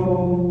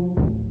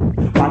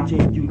road,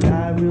 watching you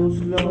die real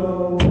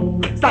slow.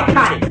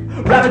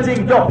 Sycotik,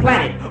 ravaging your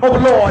planet,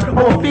 overlord,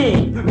 over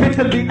fiend,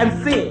 mentally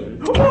unseen.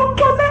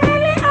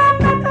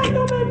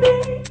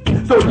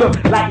 So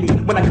look lightly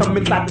when I come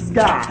inside the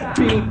sky.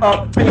 Beam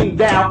up, beam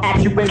down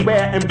at you and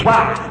where and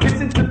why.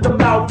 Listen to the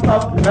mouth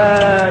of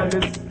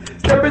madness.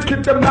 Step into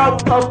the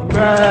mouth of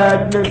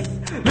madness.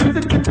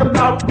 Listen to the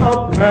mouth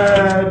of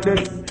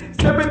madness.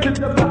 Step into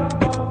the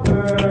mouth of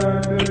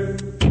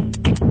madness.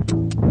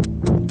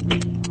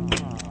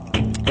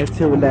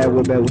 Until that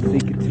woman was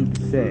seeking to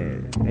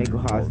descend. Ankle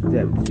heart's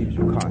depth,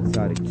 secret cards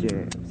out of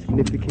jam.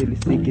 Significantly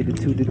sinking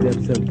into the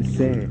depths of the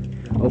sand.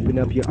 Open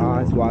up your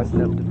eyes, wise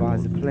enough to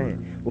devise a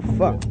plan. Well,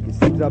 fuck, it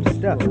seems I'm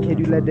stuck. Can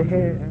you lend a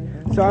hand?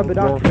 Sorry, but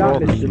I'm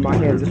not listening. My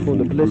hands are full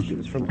of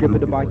blisters from gripping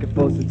the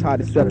microphone so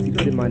tight it's swept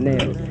in my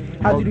nails.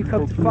 How did you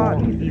come to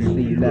find me?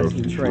 Easily you left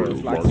me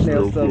trails like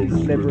snails slowly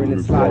slithering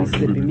and slowly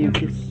slipping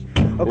mucus.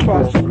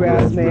 Across the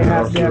grass, man,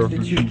 ask after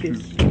you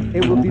kiss.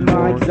 It will be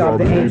mine, cause I'm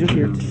the angel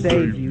here to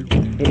save you.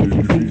 And if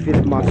your feet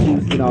fit my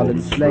shoes, then I'll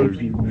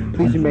enslave you.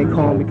 Please remain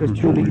calm because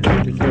truly you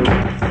don't deserve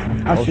this.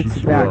 I should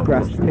sit back,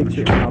 grasp the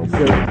picture, and I'll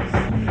observe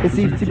this. It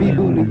seems to be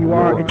who you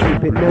are and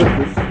keep it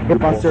nervous.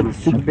 If I serve the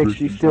super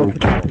mixture, you still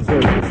cannot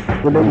preserve this.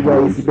 Well, in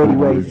many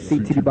ways, you see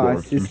to the by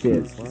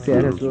assistance.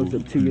 Sad has rose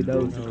up to your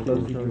nose and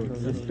closing your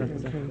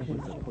existence. Think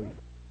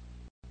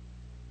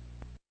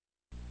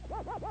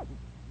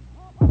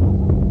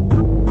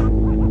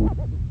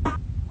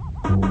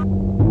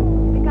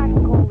I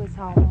can call this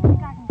home.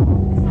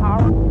 This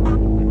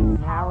horrible,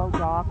 narrow,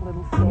 dark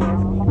little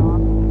stairs.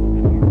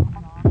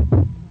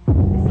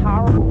 This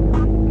horrible,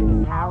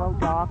 narrow,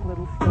 dark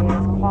little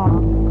stairs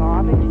clogged,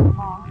 garbage,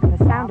 and the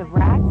sound of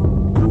rats,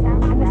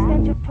 and the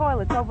stench of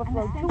toilets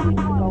overflowed 2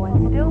 weeks ago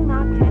and still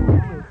not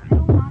tended to.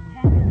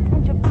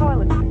 Stench of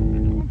toilets,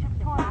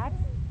 rats,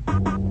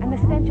 and the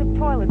stench of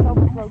toilets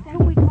overflowed 2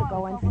 weeks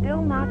ago and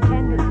still not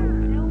tended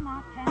to.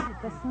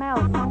 The smell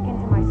sunk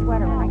into my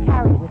sweater and I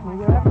carry it with me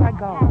wherever I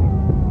go.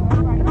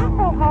 Can I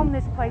call home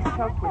this place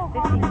choked with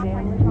 50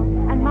 families,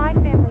 and my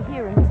family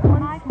here in this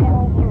one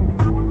small room?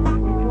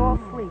 We all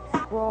sleep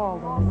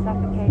sprawled in the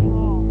suffocating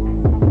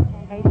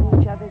heat, hating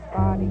each other's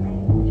bodies,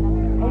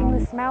 hating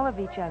the smell of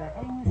each other,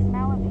 hating the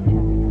smell of each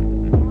other,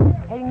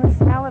 hating the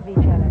smell of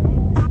each other,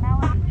 hating the smell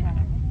of each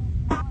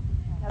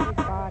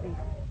other's bodies,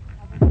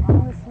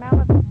 hating the smell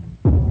of the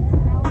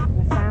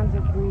sounds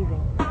of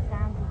breathing,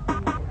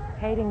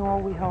 hating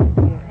all we hold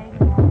dear,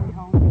 hating all we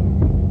hold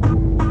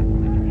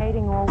dear,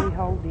 hating all we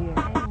hold dear,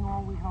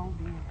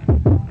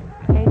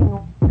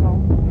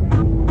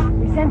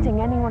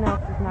 resenting anyone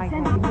else's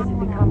nightmare because it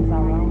becomes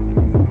our own.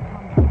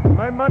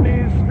 My money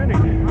is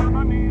finished. My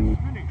money is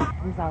finished.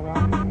 Becomes our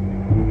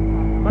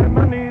own. My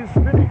money is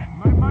finished.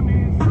 My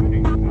money is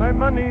finished. My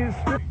money is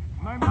finished.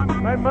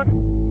 My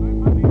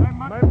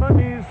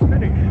money is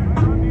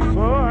finished.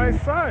 So I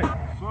sign.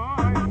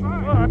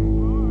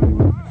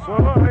 So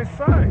I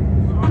sign.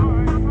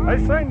 I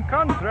sign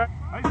contract.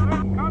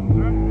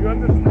 You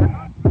understand?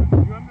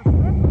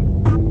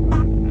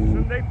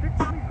 And they fix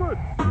me good.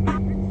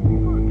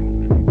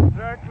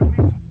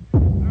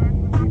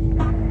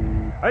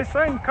 I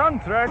sign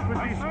contract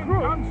with these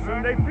crooks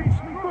and they fix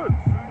me good.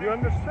 You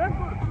understand?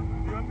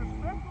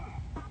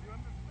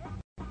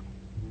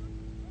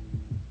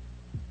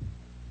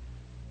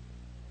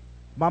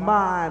 My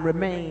mind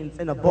remains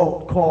in a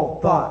vault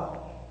called thought.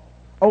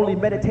 Only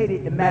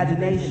meditated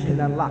imagination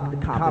can unlock the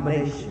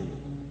combination.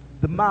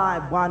 The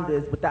mind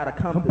wanders without a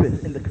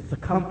compass in the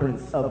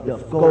circumference of your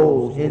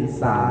skull's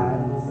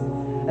insides.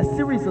 A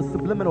series of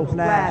subliminal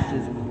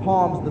flashes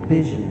harms the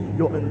vision.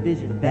 Your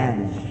envision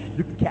vanish.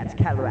 You can catch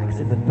cataracts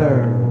in the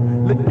third.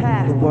 Look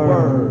past the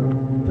word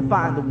to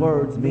find the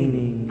word's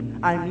meaning.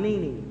 I'm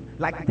leaning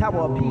like the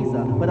Tower of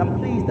Pisa, but I'm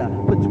pleased to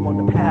put you on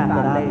the path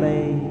I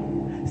lay.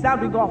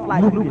 Sounding off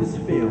like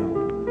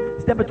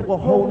Lucasfilm. Step into a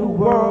whole new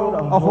world,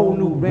 a whole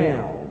new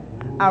realm.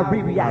 I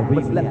re-react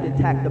what's left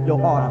intact of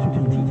your art to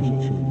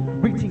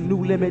teaching. Reaching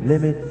new limits,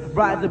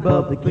 rise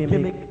above the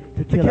gimmick.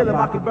 To kill a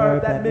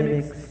mockingbird that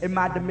mimics in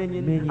my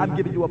dominion. I'm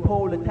giving you a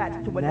pole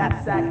attached to a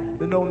knapsack.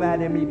 The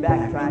nomad in me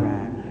backtrack.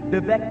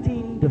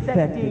 Defecting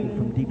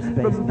from Deep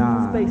Space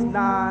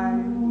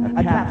Nine.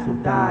 A capsule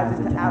dives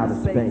into outer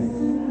space.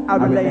 I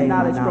relay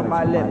knowledge from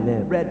my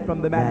lip, read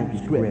from the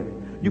manuscript.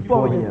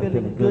 Euphoria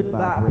feeling good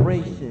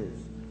vibrations.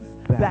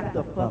 Back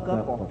the fuck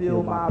up or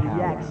feel my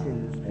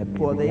reactions,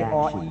 for they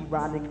are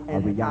ironic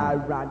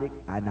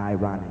and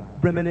ironic.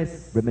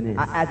 Reminisce.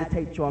 I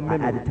agitate your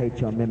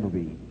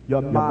memory.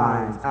 Your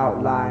mind's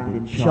outlined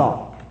in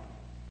chalk.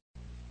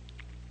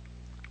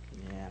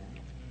 Yeah,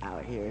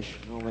 out here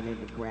Shroomen in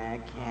the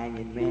Grand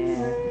Canyon,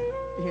 man.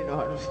 You know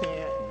what I'm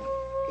saying?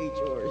 Each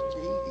yours, G,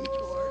 each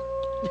yours.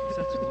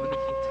 Such a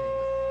wonderful tale.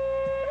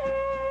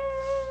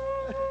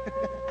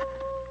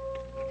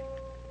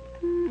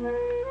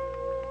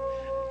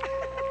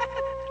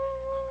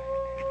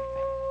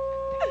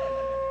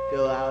 Yo,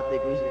 I don't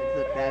think we should have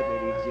took that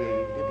many, G.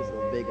 Look at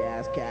some big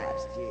ass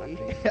caps, G.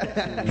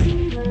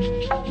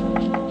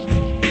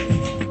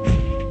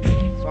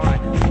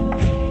 Fine.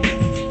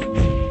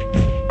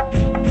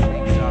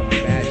 Thank God for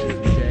badges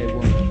today.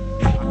 Well,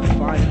 I can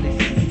finally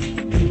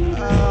see.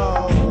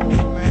 Oh,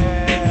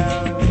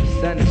 man. The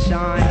sun is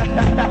shining.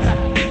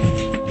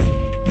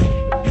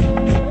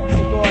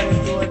 We're going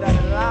into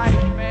another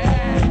life,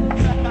 man.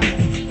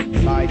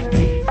 Life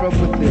deep from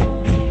within.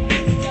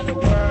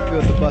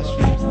 Feel the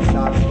mushrooms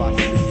inside of my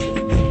system.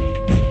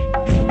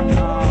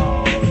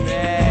 Oh,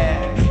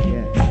 man.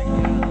 Yes.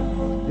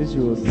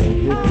 Visuals so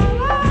vivid.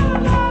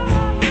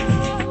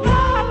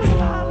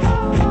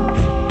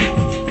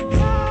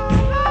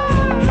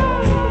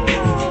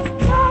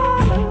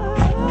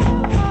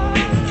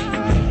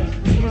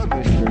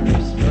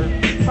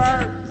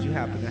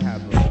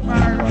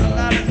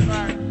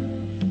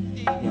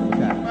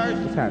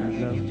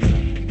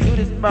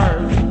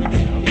 first.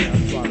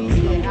 You be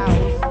in the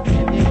house,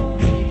 and then you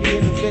be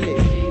in the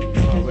village.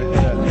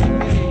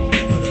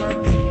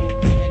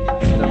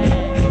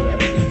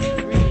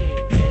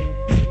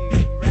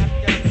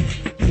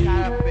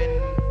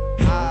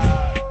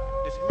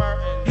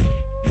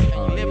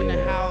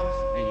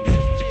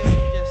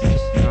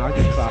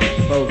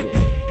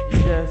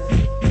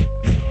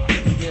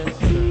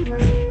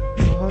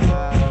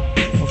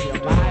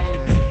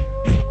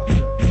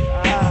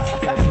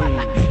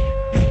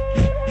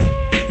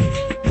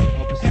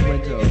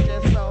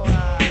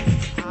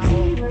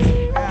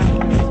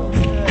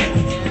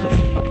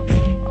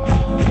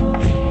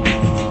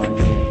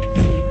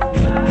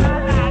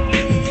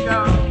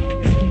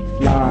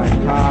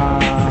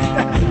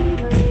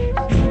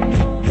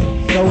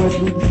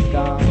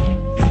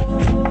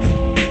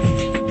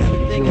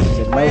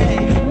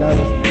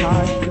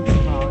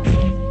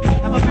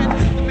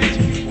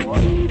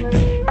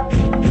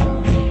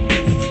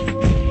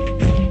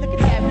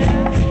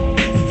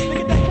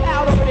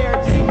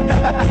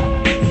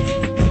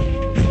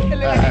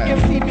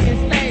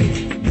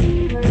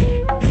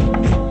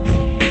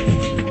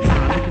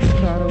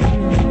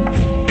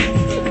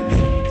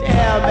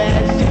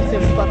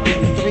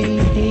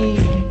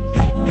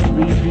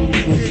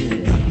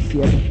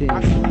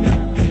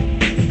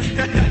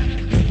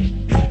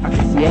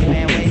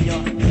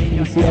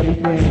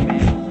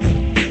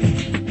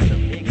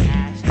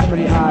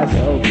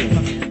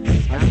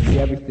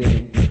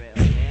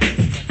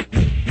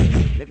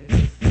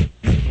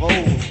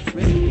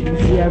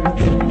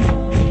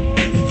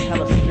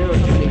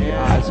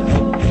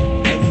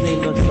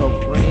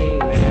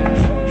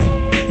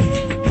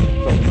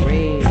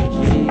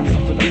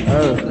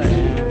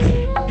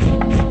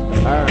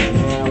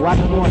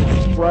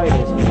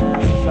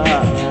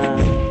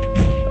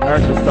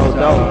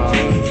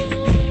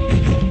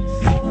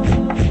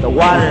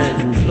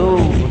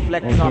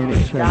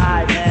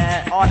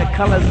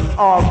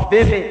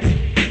 Vivid,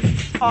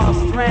 all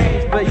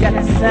strange, but yet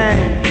the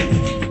same.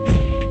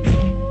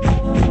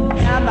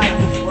 Yeah, I like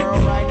this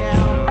world right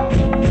now.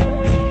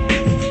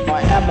 Or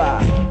am I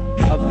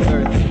of the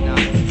earth, not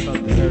of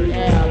the earth?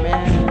 Yeah,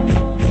 man.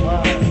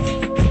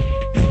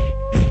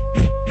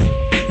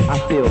 I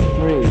feel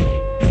free.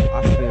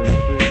 I feel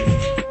free.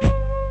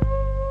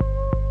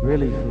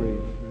 Really free.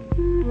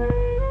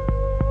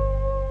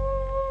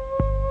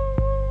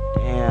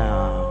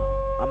 Damn.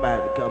 I'm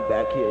gonna have to come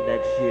back here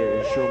next year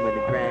and Shroomen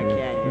the Grand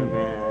Canyon,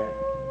 man.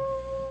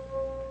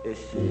 This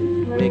shit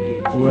is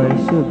wicked. Well, it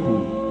should be.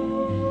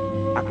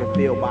 I can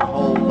feel my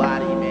whole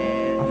body,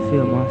 man. I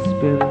feel my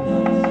spirit. I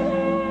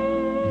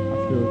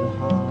feel the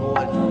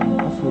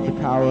high. I feel the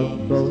power of the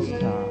bow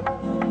tie.